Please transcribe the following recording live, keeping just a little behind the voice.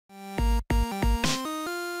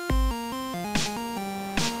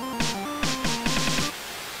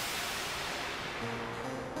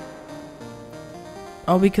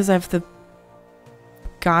Oh, because I have the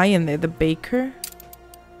guy in there, the baker.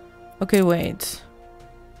 Okay, wait.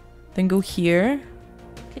 Then go here.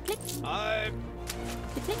 Click, click. Click,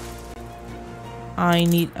 click. I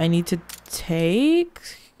need to take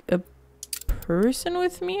a person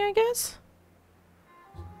with me, I guess.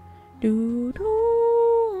 Doo doo.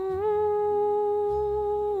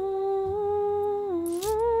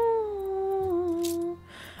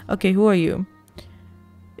 Okay, who are you?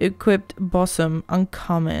 Equipped bosom,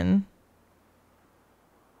 uncommon.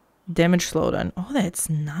 Damage slowdown. Oh, that's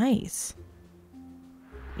nice.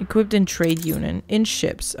 Equipped in trade union. In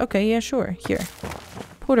ships. Okay, yeah, sure. Here.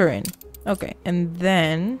 Put her in. Okay, and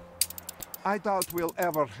then... I doubt we'll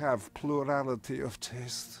ever have plurality of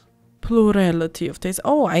taste. Plurality of taste.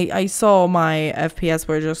 Oh, I saw my FPS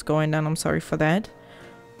were just going down. I'm sorry for that.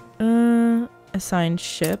 Assign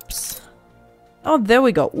ships. Oh, there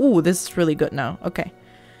we go. Ooh, this is really good now. Okay.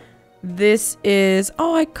 This is...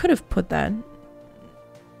 Oh, I could have put that.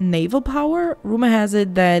 Naval power? Rumor has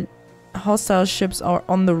it that hostile ships are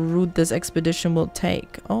on the route this expedition will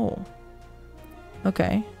take. Oh.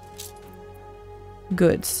 Okay.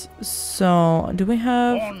 Good. So, do we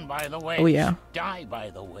have... Born by the waves, oh, yeah. die by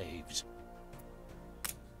the waves.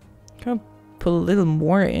 Can I put a little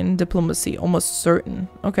more in? Diplomacy. Almost certain.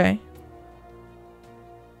 Okay.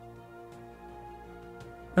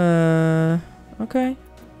 Okay.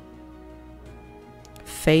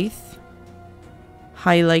 Faith.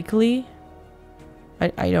 High likely.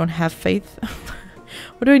 I don't have faith.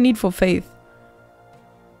 What do I need for faith?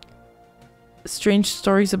 Strange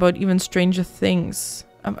stories about even stranger things.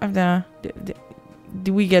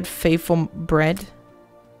 Do we get faith from bread?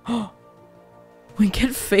 Oh, we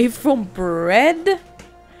get faith from bread?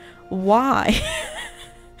 Why?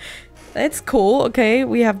 That's cool. Okay,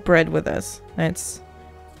 we have bread with us. That's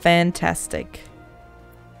fantastic.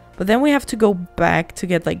 But then we have to go back to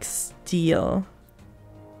get like steel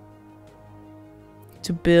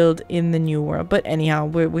to build in the new world. But anyhow,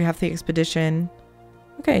 we have the expedition.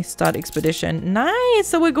 Okay, start expedition. Nice!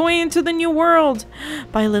 So we're going into the new world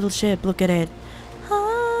by a little ship. Look at it.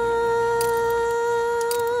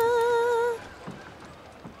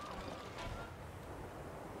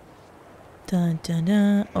 Dun, dun,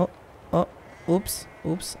 dun. Oh, oh, oops,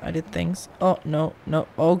 oops, I did things. Oh, no, no,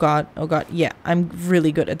 oh god, yeah, I'm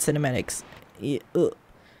really good at cinematics. Yeah,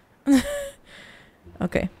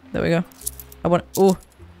 okay, there we go. I want, oh.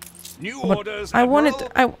 I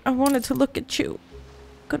wanted to look at you.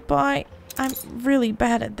 Goodbye. I'm really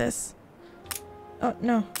bad at this. Oh,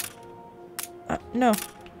 no. No.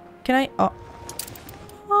 Can I, oh.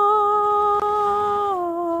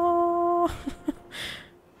 Oh.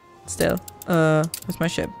 Still. Where's my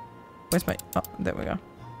ship? Where's my... Oh, there we go.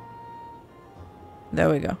 There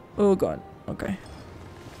we go. Oh, God. Okay.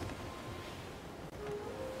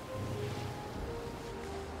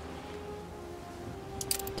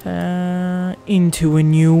 Into a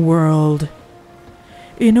new world.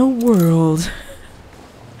 In a world.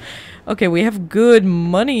 Okay, we have good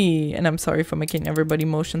money. And I'm sorry for making everybody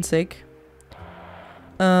motion sick.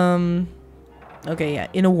 Okay, yeah.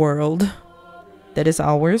 In a world. That is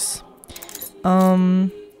ours.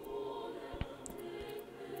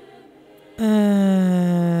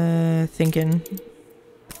 Thinking.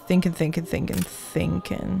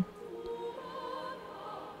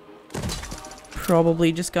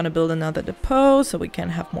 Probably just gonna build another depot so we can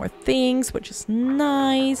have more things, which is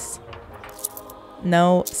nice.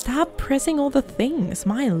 No, stop pressing all the things.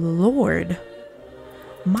 My lord.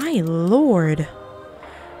 My lord.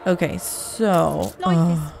 Okay, so...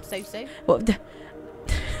 Life is so-so. Well,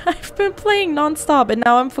 I've been playing non-stop and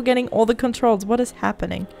now I'm forgetting all the controls. What is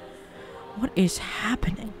happening? What is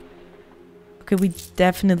happening? Okay, we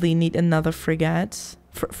definitely need another frigate.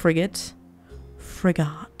 Frigate.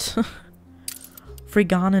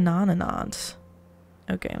 Frigananananant.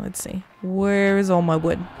 Okay, let's see. Where is all my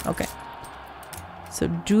wood? Okay. So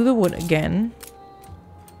do the wood again.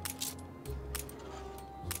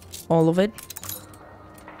 All of it.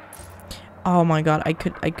 Oh my god, I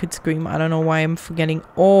could scream. I don't know why I'm forgetting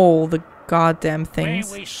all the goddamn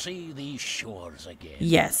things. May we see these shores again.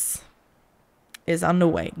 Yes. Is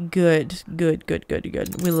underway. Good.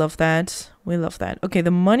 We love that. We love that. Okay,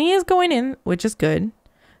 the money is going in, which is good.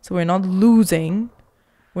 So we're not losing.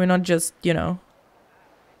 We're not just, you know.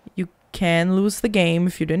 You can lose the game.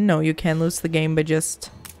 If you didn't know, you can lose the game by just...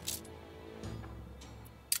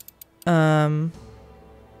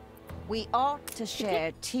 We ought to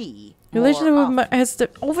share tea. Relationship has the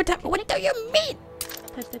overtime. What do you mean?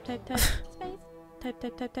 Type. Space. Type.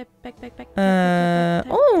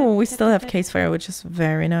 Oh, we still have case fire, which is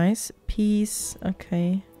very nice. Peace.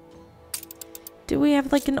 Okay. Do we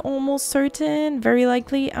have like an almost certain? Very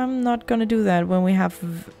likely. I'm not gonna do that when we have...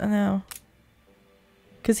 no.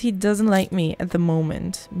 Because he doesn't like me at the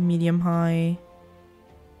moment. Medium high.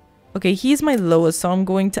 Okay, he's my lowest, so I'm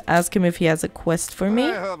going to ask him if he has a quest for me.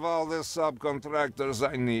 I have all the subcontractors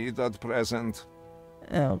I need at present.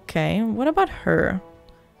 Okay, what about her?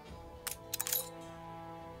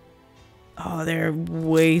 Oh, they're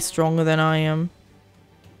way stronger than I am.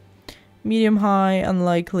 Medium high,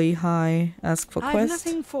 unlikely high. Ask for I've quest.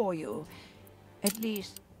 nothing for you. At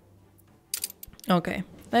least. Okay,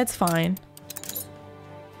 that's fine.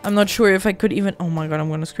 I'm not sure if I could even... oh my god, I'm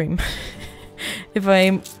gonna scream. if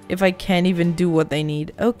I can't even do what they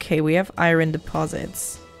need. Okay, we have iron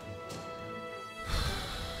deposits.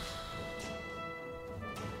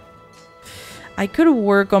 I could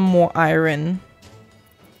work on more iron.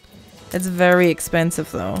 It's very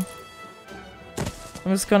expensive though.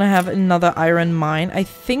 I'm just gonna have another iron mine. I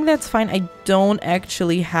think that's fine. I don't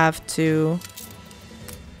actually have to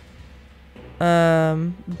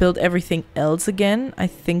build everything else again. I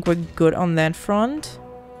think we're good on that front.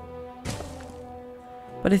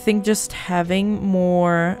 But I think just having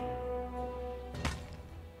more...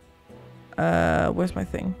 where's my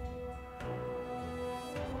thing?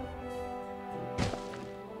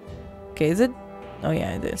 Okay, is it? Oh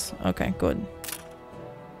yeah, it is. Okay, good.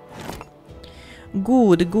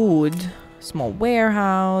 Good, good. Small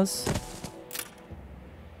warehouse.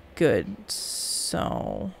 Good.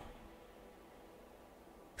 So...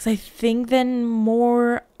 because I think then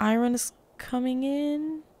more iron is coming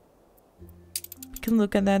in. We can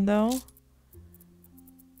look at that though.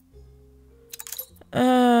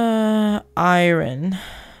 Iron.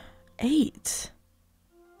 8.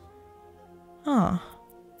 Huh.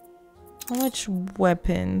 How much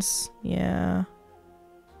weapons? Yeah.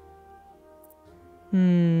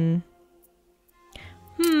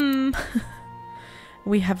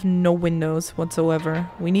 We have no windows whatsoever.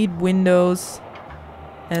 We need windows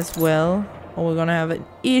as well, or we're gonna have an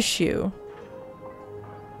issue.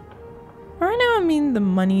 Right now, I mean, the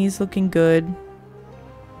money is looking good.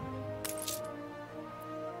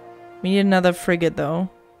 We need another frigate though.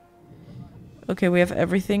 Okay, we have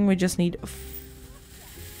everything. We just need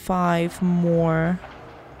 5 more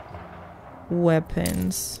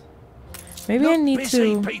weapons. Maybe I need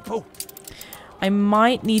to... people. I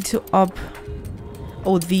might need to up...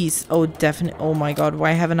 oh, these. Oh, definitely. Oh my god,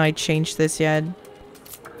 why haven't I changed this yet?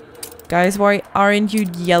 Guys, why aren't you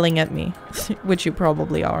yelling at me? Which you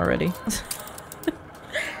probably are already.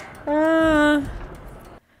 I'm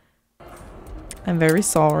very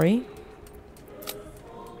sorry.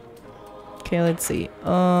 Okay, let's see.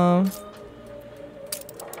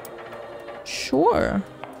 Sure.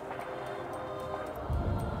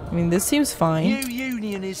 I mean, this seems fine. New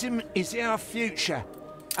unionism is our future.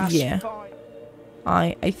 Yeah.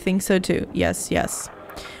 I think so too. Yes, yes.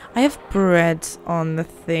 I have bread on the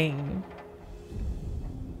thing.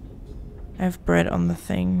 I have bread on the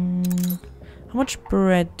thing. How much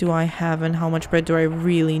bread do I have and how much bread do I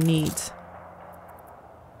really need?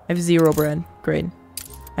 I have 0 bread. Great.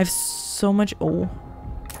 I have so much... oh.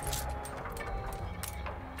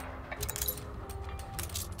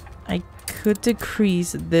 I could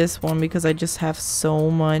decrease this one because I just have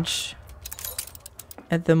so much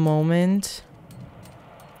at the moment.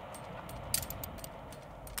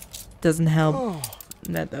 Doesn't help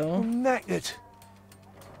that though. I'm knackered.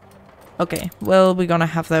 Okay, well, we're gonna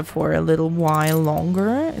have that for a little while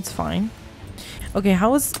longer. It's fine. Okay,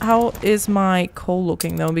 how is my coal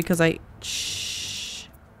looking though? Because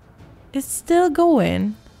it's still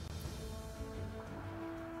going.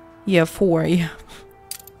 Yeah, 4. Yeah.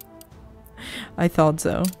 I thought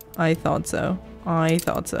so. I thought so. I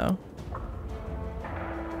thought so.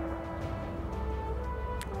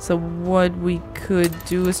 So what we could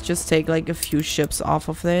do is just take like a few ships off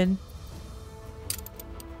of it.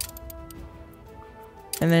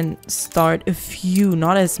 And then start a few,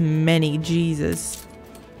 not as many, Jesus.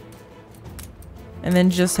 And then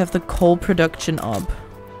just have the coal production up.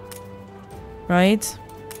 Right?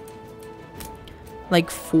 Like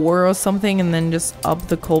 4 or something, and then just up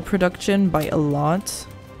the coal production by a lot.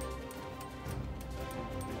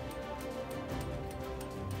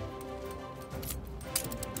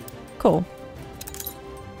 Cool.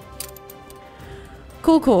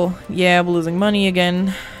 Cool, cool. Yeah, we're losing money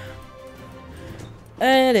again.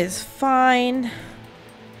 It is fine.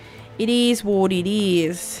 It is what it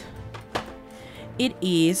is. It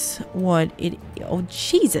is what it... oh,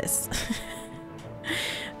 Jesus.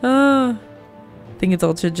 I think it's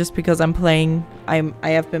also just because I'm playing... I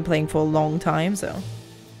have been playing for a long time, so...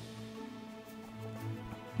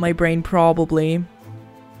 my brain probably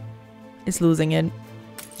is losing it.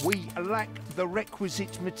 We lack the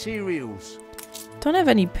requisite materials. Don't have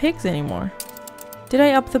any pigs anymore. Did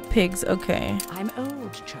I up the pigs? Okay. I'm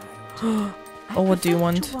old, child. Oh, what do you prefer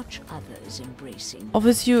want? To watch others embracing.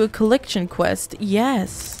 Offers you a collection quest.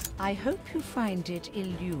 Yes. I hope you find it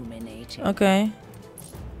illuminating. Okay.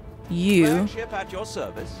 You. Flagship at your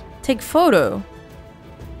service. Take photo.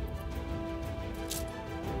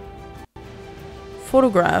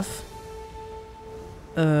 Photograph.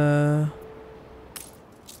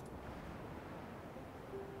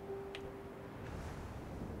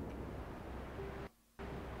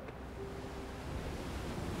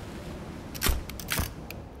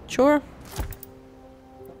 Sure.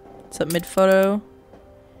 Submit photo.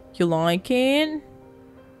 You like it?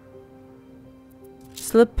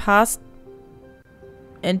 Slip past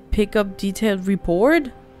and pick up detailed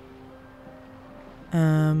report?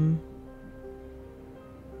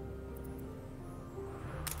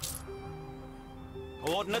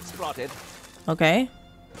 Coordinates plotted. Okay.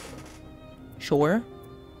 Sure.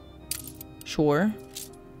 Sure.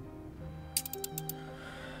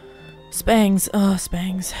 Spangs. Oh,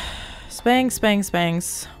 Spangs. Spangs, Spangs,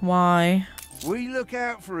 Spangs. Why? We look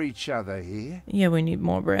out for each other here. Yeah, we need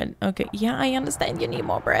more bread. Okay. Yeah, I understand you need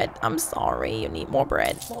more bread. I'm sorry you need more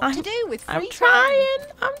bread. What to do with free I'm time? trying.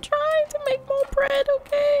 I'm trying to make more bread,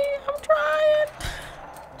 okay? I'm trying.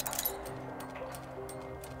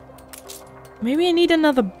 Maybe I need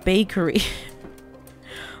another bakery.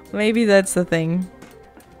 Maybe that's the thing.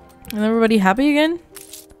 Is everybody happy again?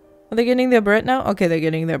 Are they getting their bread now? Okay, they're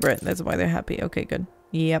getting their bread. That's why they're happy. Okay, good.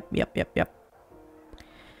 Yep, yep, yep, yep.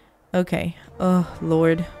 Okay. Oh,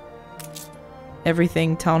 Lord.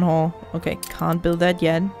 Everything. Town hall. Okay, can't build that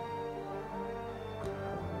yet.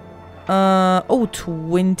 Oh,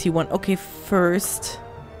 21. Okay, first.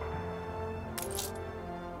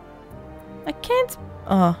 I can't...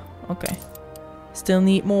 okay. Still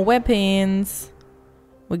need more weapons.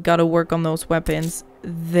 We gotta work on those weapons.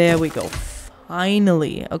 There we go.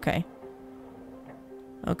 Finally. Okay.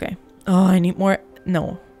 Okay. Oh, I need more...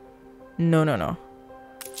 No. No, no, no.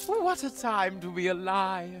 What a time to be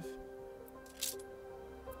alive.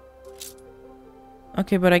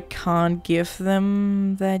 Okay, but I can't give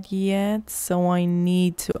them that yet, so I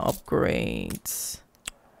need to upgrade.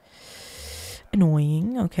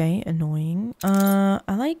 Annoying. Okay, annoying. I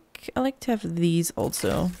like to have these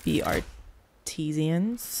also be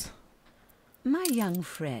artisans. My young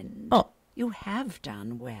friend. Oh. You have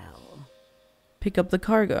done well. Pick up the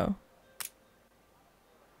cargo.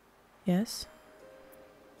 Yes.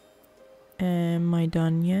 Am I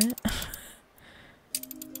done yet?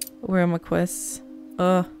 Where are my quests?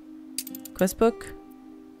 Quest book.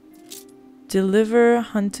 Deliver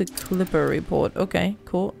Hunter Clipper report. Okay,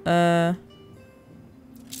 cool.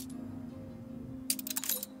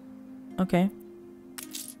 Okay.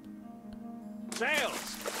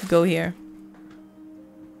 Sales. Go here.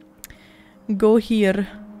 Go here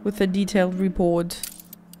with a detailed report.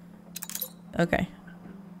 Okay.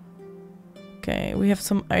 Okay, we have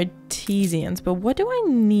some artisans, but what do I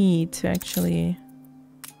need to actually...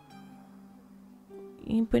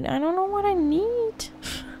 But I don't know what I need.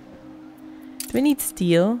 Do I need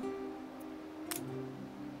steel?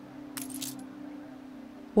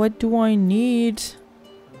 What do I need?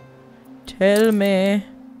 Tell me.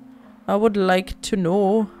 I would like to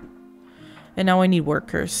know. And now I need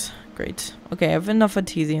workers. Great. Okay, I have enough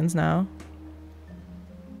artisans now.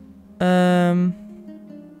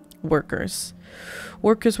 Workers.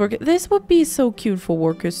 Workers. This would be so cute for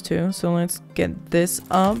workers too. So let's get this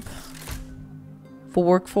up. For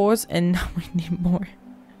workforce. And now we need more.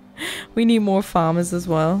 We need more farmers as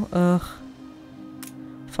well. Ugh.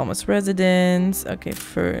 Farmers residence. Okay,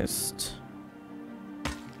 first.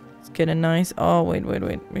 Let's get a nice... Oh, wait.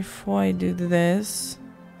 Before I do this...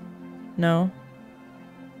 No.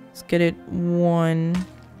 Let's get it one.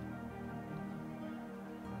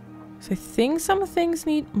 So I think some things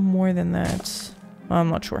need more than that. Well, I'm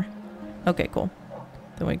not sure. Okay, cool.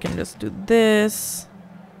 Then we can just do this.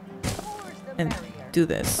 And do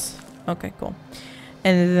this. Okay, cool.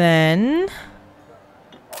 And then...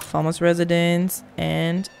 Farmers residence.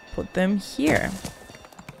 And put them here.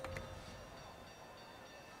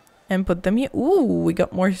 And put them here. Ooh, we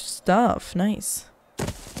got more stuff. Nice.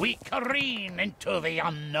 We careen into the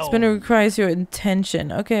unknown. Spinner requires your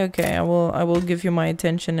attention. Okay, okay. I will give you my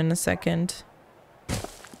attention in a second.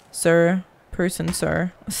 Sir. Person,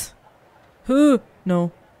 sir. Who?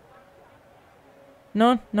 No.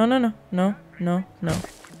 No.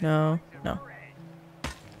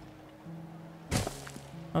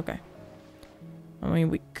 Okay. I mean,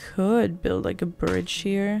 we could build like a bridge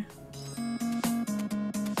here.